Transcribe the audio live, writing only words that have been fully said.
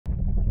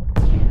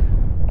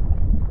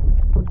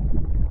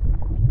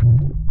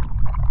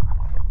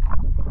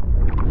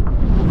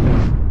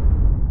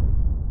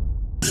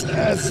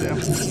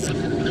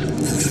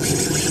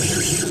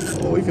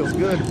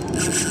good.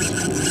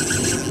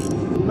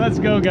 Let's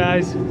go,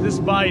 guys. This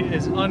bite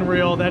is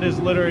unreal. That is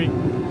literally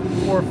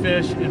 4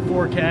 fish and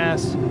 4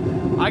 casts.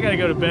 I gotta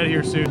go to bed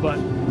here soon, but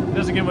it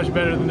doesn't get much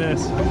better than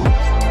this.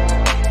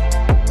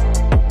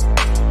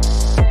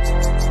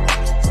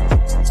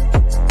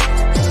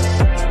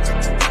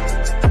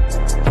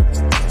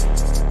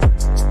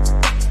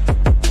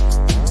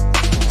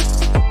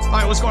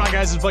 What's going on,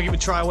 guys? It's Bucky with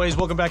Tri-Ways.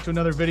 Welcome back to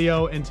another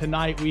video, and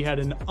tonight we had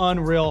an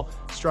unreal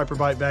striper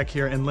bite back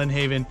here in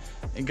Lynnhaven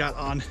and got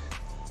on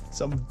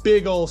some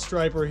big old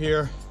striper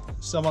here,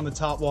 some on the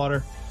top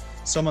water,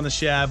 some on the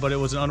shad, but it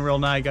was an unreal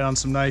night. Got on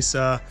some nice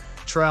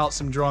trout,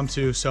 some drum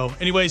too. So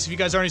anyways, if you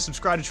guys aren't already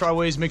subscribed to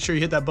Tri-Ways, make sure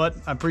you hit that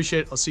button. I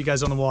appreciate it. I'll see you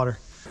guys on the water.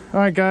 All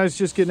right, guys,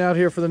 just getting out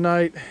here for the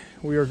night.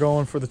 We are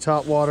going for the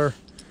top water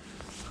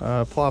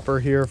plopper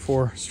here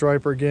for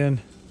striper again.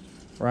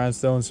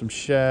 Ryan's throwing some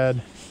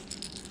shad.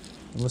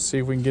 Let's see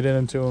if we can get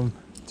into them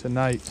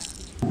tonight.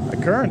 The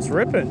current's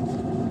ripping.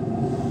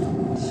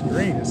 The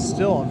screen is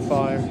still on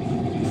fire.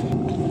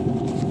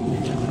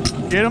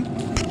 Get him.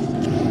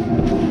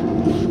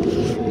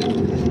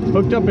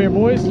 Hooked up here,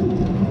 boys.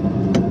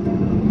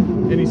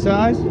 Any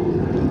size?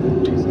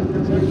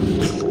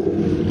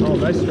 Oh,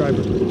 nice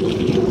striper.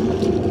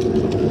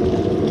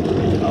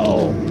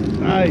 Oh,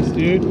 nice,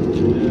 dude.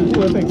 Ooh,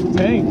 that thing's a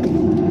tank.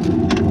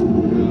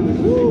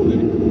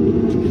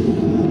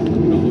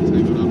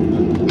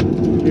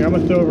 Yeah, I'm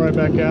gonna throw it right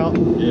back out.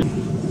 Yeah.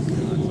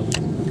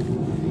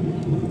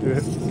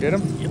 Get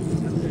him? Yep.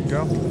 There you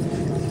go.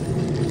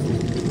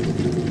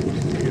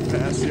 Get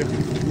past you.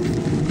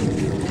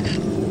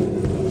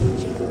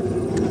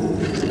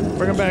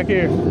 Bring him back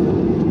here.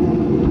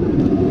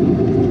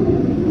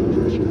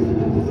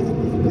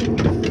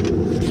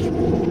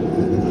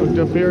 Hooked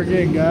up here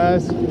again,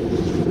 guys.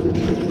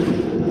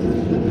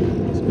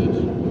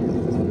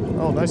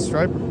 Oh, nice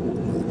striper.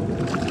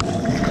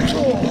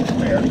 Oh,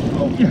 there.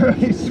 Oh,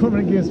 he's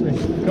swimming against me.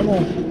 Come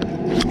on.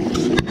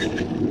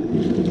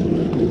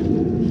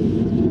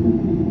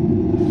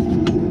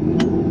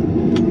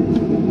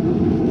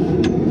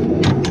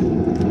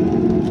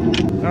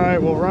 All right,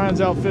 well,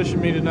 Ryan's out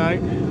fishing me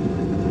tonight.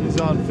 He's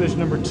on fish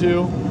number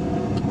 2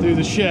 through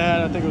the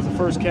shad. I think it was the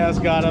first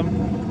cast got him.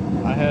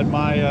 I had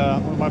my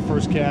one of my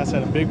first casts,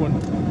 had a big one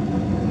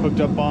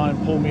hooked up on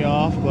and pulled me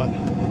off, but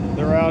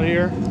they're out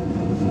here.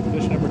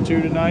 Fish number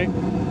 2 tonight.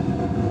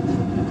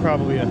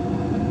 Probably a,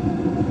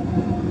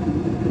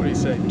 what do you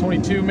say,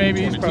 22 maybe?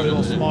 22, he's probably a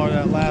little smaller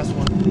than that last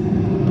one.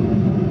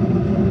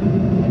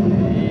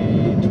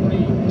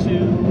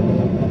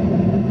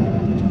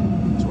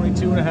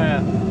 22 and a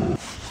half.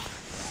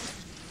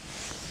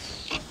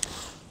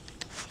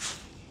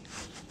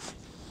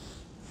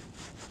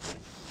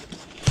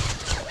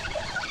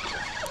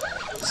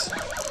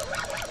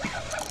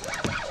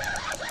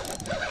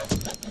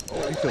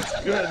 Oh, he feels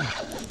good.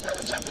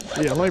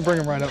 Yeah, let me bring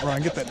him right up,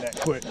 Ryan. Get that net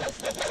quick.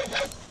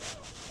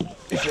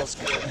 He feels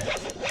good.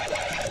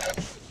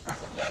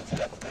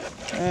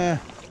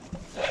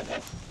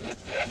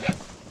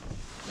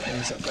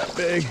 He's not that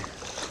big.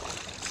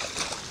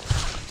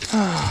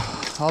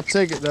 I'll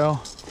take it though.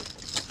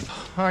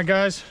 All right,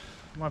 guys,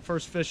 my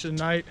first fish of the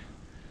night.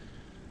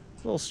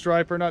 Little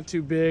striper, not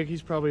too big.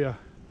 He's probably a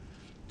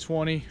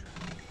 20.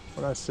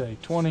 What did I say?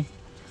 20.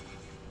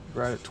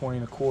 Right at 20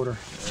 and a quarter.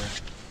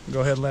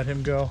 Go ahead and let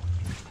him go.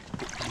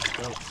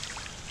 Go.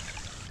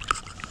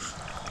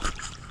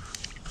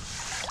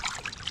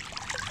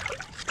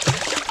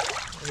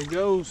 There he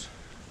goes.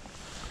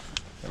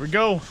 There we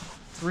go.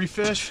 3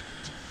 fish.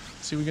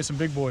 Let's see if we get some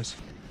big boys.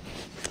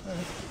 All right,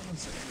 one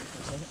second for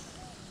a second.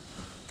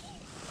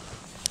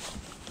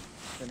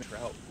 Finish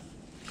out.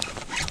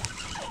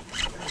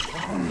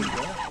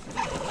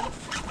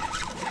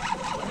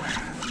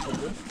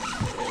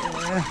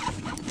 Yeah.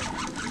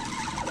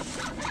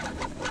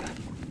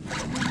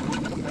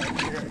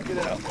 Here, get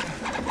out.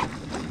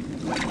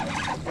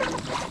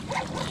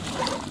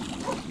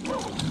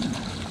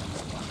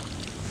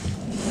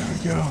 There we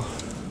go.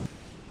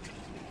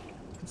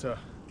 It's a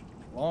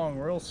long,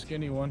 real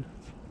skinny one.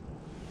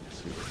 Let's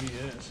see what he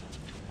is.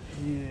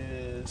 He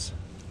is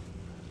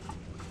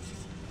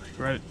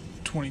right at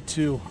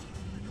 22.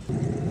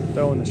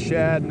 Throwing the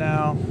shad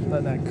now,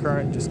 letting that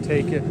current just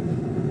take it.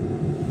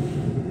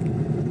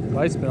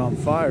 Light's been on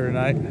fire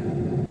tonight.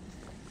 And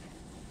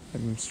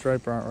them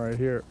striper aren't right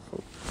here.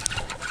 Oh.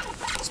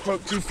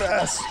 Spoke too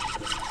fast.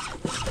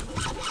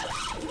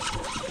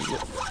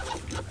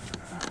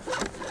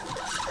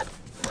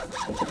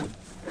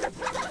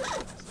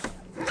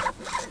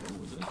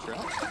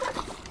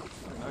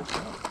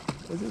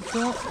 Is it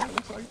trout? Yeah, it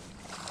looks like it.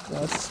 No,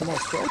 that's a small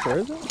striper,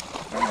 is it?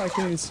 Oh, I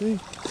can't even see.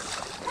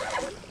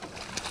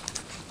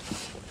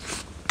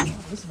 Oh,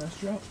 that's a nice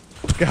trout.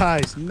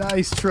 Guys,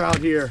 nice trout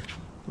here.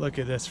 Look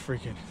at this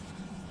freaking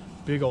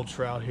big old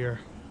trout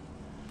here.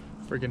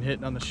 Freaking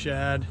hitting on the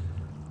shad.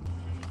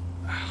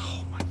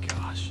 Oh my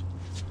gosh.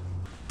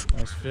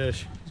 Nice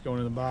fish. He's going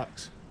in the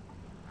box.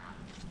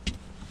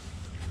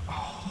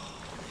 Oh.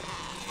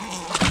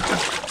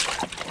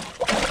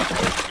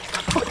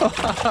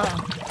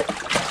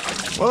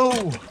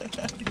 Whoa.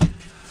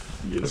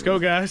 Let's go,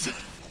 guys.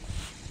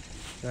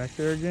 Back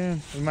there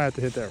again. We might have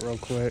to hit that real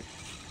quick.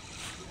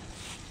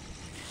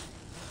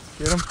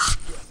 Get him.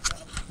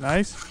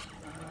 Nice.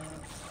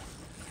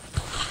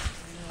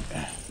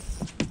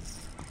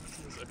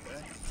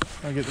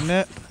 I'll get the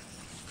net.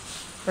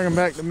 Bring him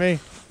back to me.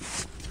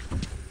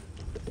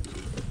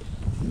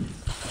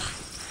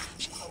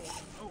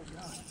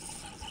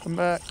 Come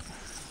back.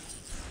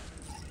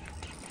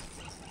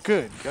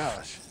 Good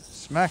gosh.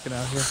 Smacking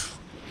out here.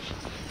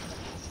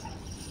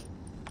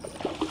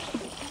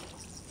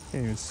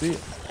 Can't even see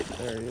it.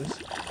 There he is.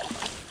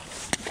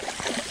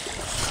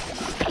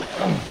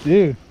 Oh,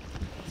 dude.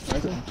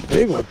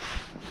 Big one.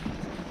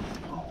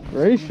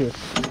 Gracious.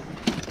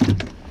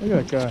 Look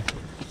at that guy.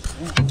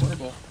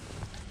 Horrible.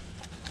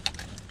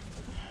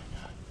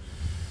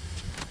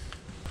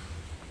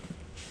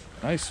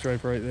 Nice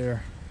stripe right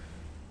there.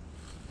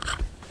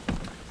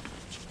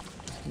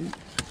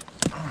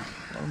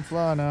 Let him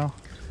fly now.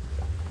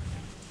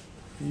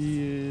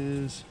 He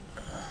is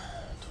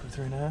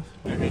 23 and a half.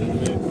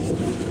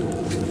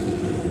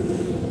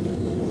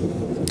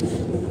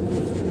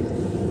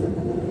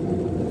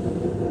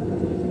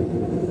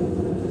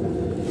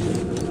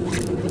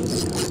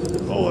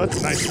 Oh, that's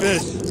a nice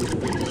fish.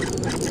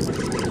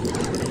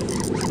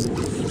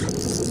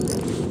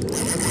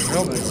 That's a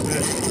real nice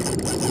fish.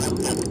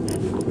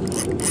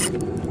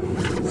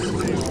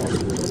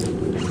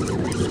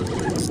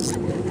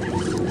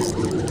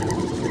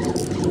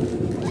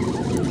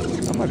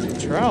 That might be a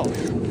trout. I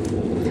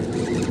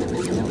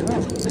don't know.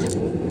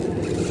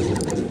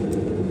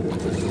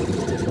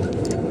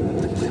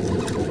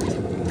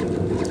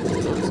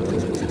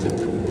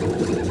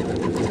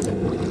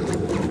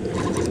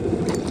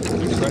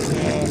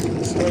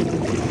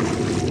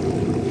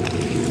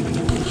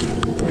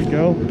 There we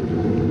go.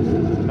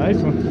 Nice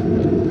one.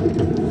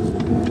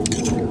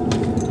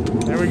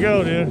 There we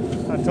go, dude.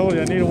 I told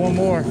you I needed one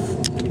more.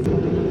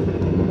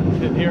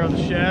 Hitting here on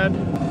the shad.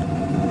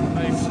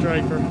 Nice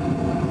striper.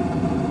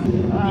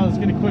 Let's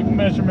get a quick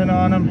measurement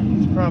on him.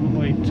 He's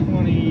probably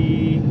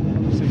 20,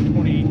 I say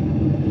 20,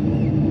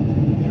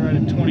 he's right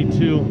at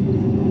 22.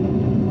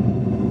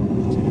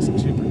 It's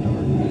super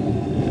dark.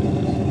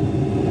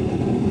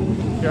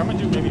 Here, I'm gonna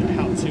do maybe a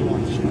how-to on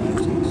the shad.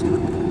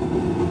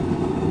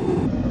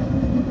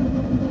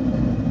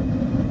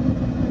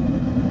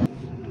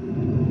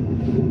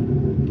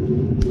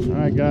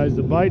 Alright guys,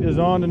 the bite is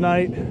on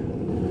tonight.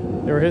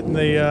 They were hitting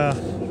the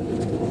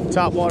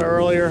top water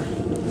earlier.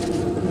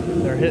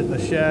 They're hitting the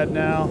shad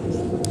now.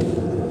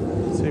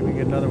 Let's see if we can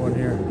get another one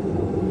here.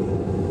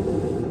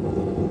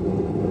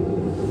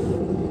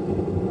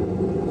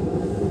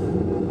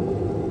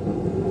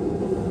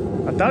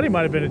 I thought he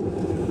might have been a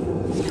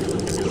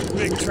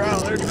big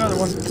trout. There's another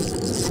one.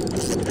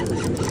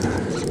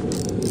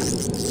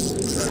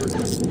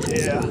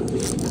 Yeah.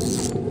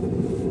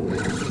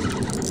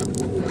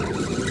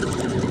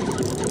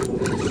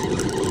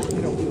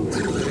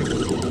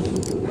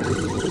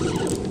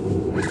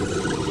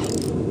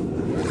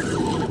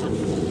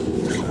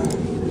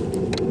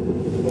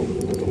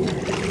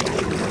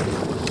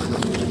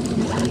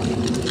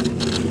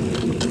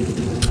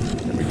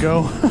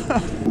 Go.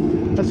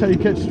 That's how you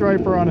catch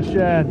striper on a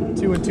shad.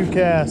 2 and 2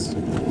 casts.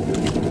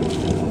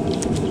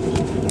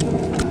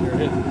 They're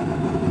hitting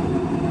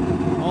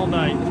all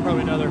night. It's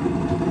probably another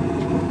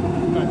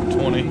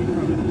 20,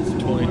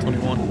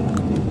 21.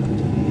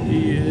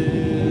 He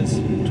is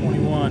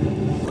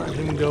 21. Let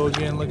him go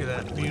again. Look at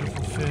that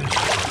beautiful fish.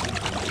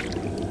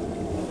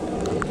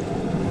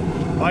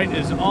 Bite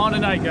is on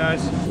tonight,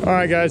 guys. All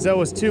right, guys, that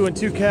was 2 and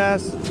 2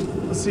 casts.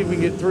 Let's see if we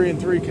can get 3 and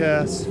 3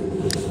 casts.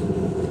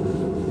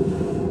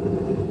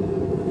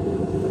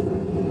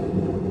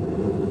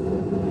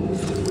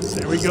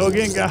 There we go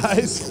again,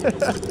 guys.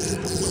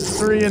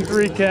 3 and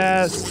 3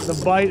 casts. The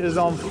bite is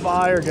on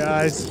fire,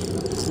 guys.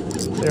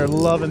 They're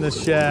loving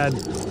this shad.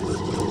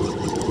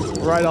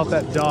 Right off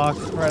that dock,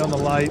 right on the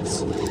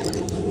lights.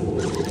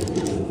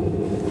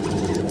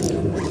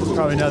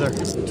 Probably another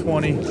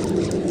 20.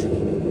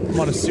 I'm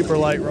on a super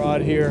light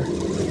rod here.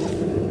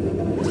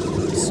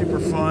 Super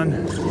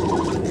fun.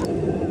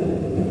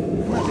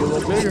 Might be a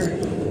little bigger.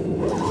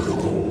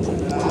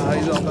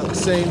 He's all about the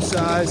same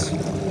size.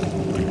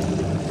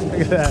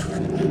 Look at that.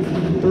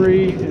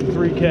 3 and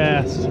 3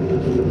 casts.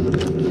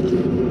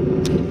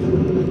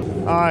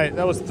 All right,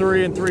 that was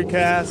 3 and 3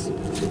 casts.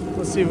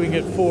 Let's see if we can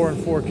get 4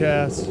 and 4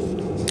 casts.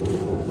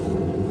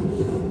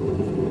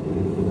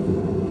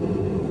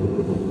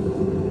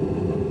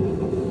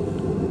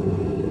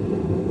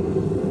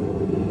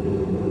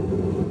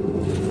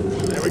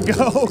 There we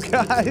go,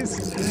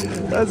 guys.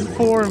 That's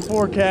 4 and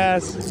 4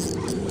 casts.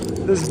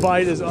 This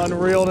bite is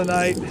unreal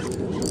tonight.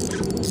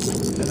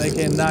 And they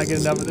cannot get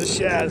enough of this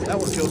shad. That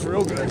one feels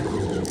real good.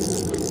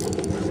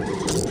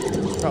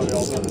 Probably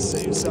all about the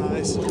same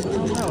size. I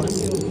don't know, it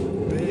feels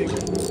big.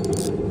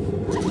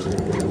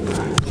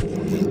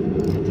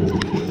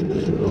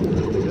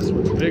 This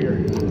one's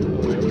bigger.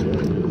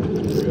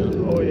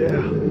 Oh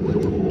yeah.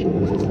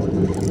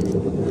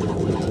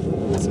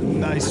 That's a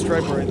nice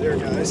striper right there,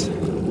 guys.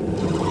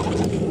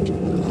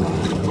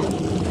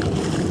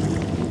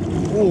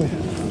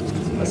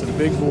 That's a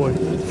big boy.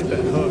 Let's get that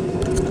hook.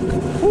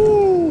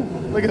 Woo!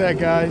 Look at that,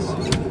 guys.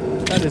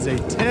 That is a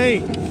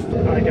tank.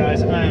 All right,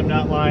 guys, I am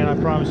not lying. I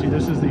promise you,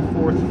 this is the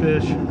 4th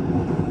fish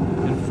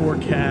in 4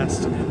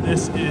 casts. And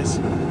this is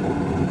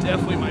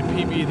definitely my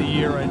PB of the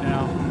year right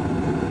now.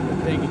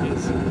 That thing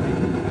is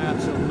an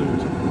absolute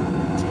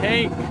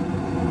tank.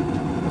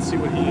 Let's see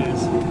what he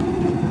is.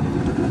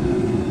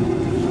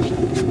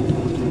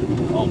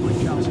 Oh my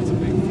gosh, it's a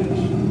big fish.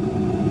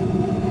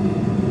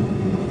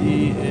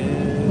 He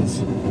is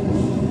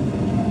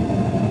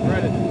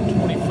right at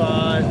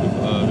 25.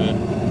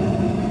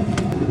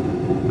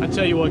 I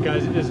tell you what,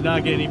 guys, it does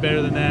not get any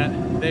better than that.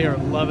 They are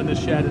loving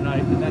this shad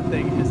tonight, and that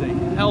thing is a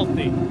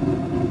healthy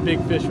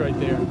big fish right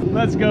there.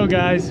 Let's go,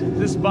 guys.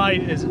 This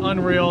bite is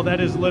unreal. That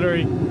is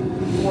literally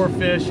 4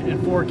 fish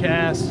in 4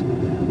 casts.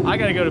 I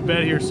gotta go to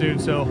bed here soon,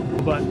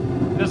 but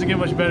it doesn't get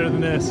much better than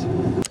this.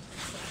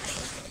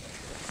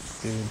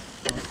 Dude,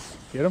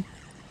 get him?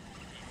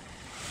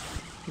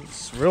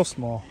 It's real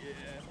small.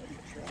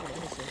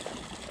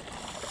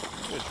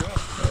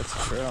 That's a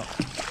trout.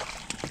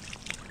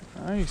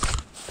 Nice.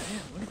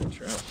 Damn, look at the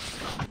trout.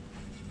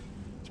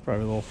 It's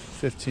probably a little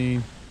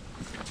 15.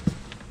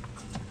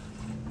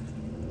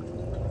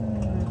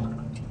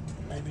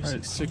 Maybe Right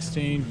at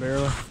 16,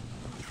 barely.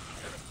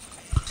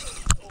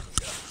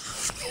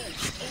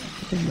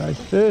 Nice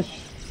fish.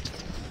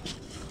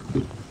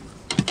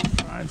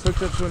 Ryan's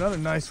hooked up to another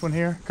nice one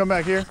here. Come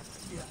back here.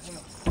 Yeah, hang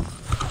on.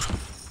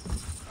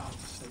 Oh,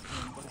 stay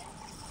clean, buddy.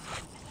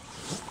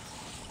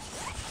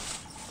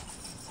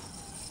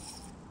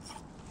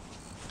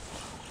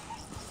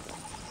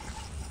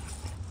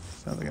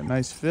 Sounds like a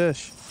nice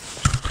fish.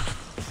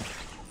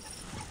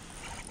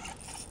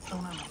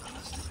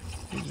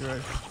 He's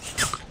right.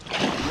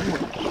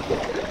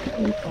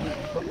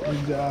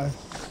 Big dive.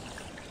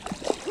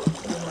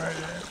 Right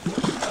in.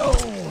 Oh,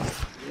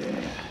 yeah.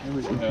 There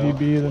we go.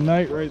 PB of the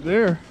night right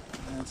there.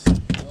 That's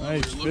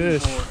Nice what we're looking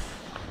fish.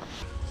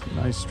 for.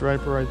 Nice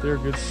striper right there.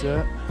 Good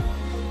set.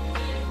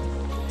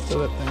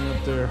 Throw that thing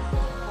up there.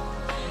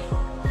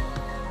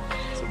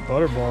 It's a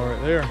butterball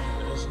right there.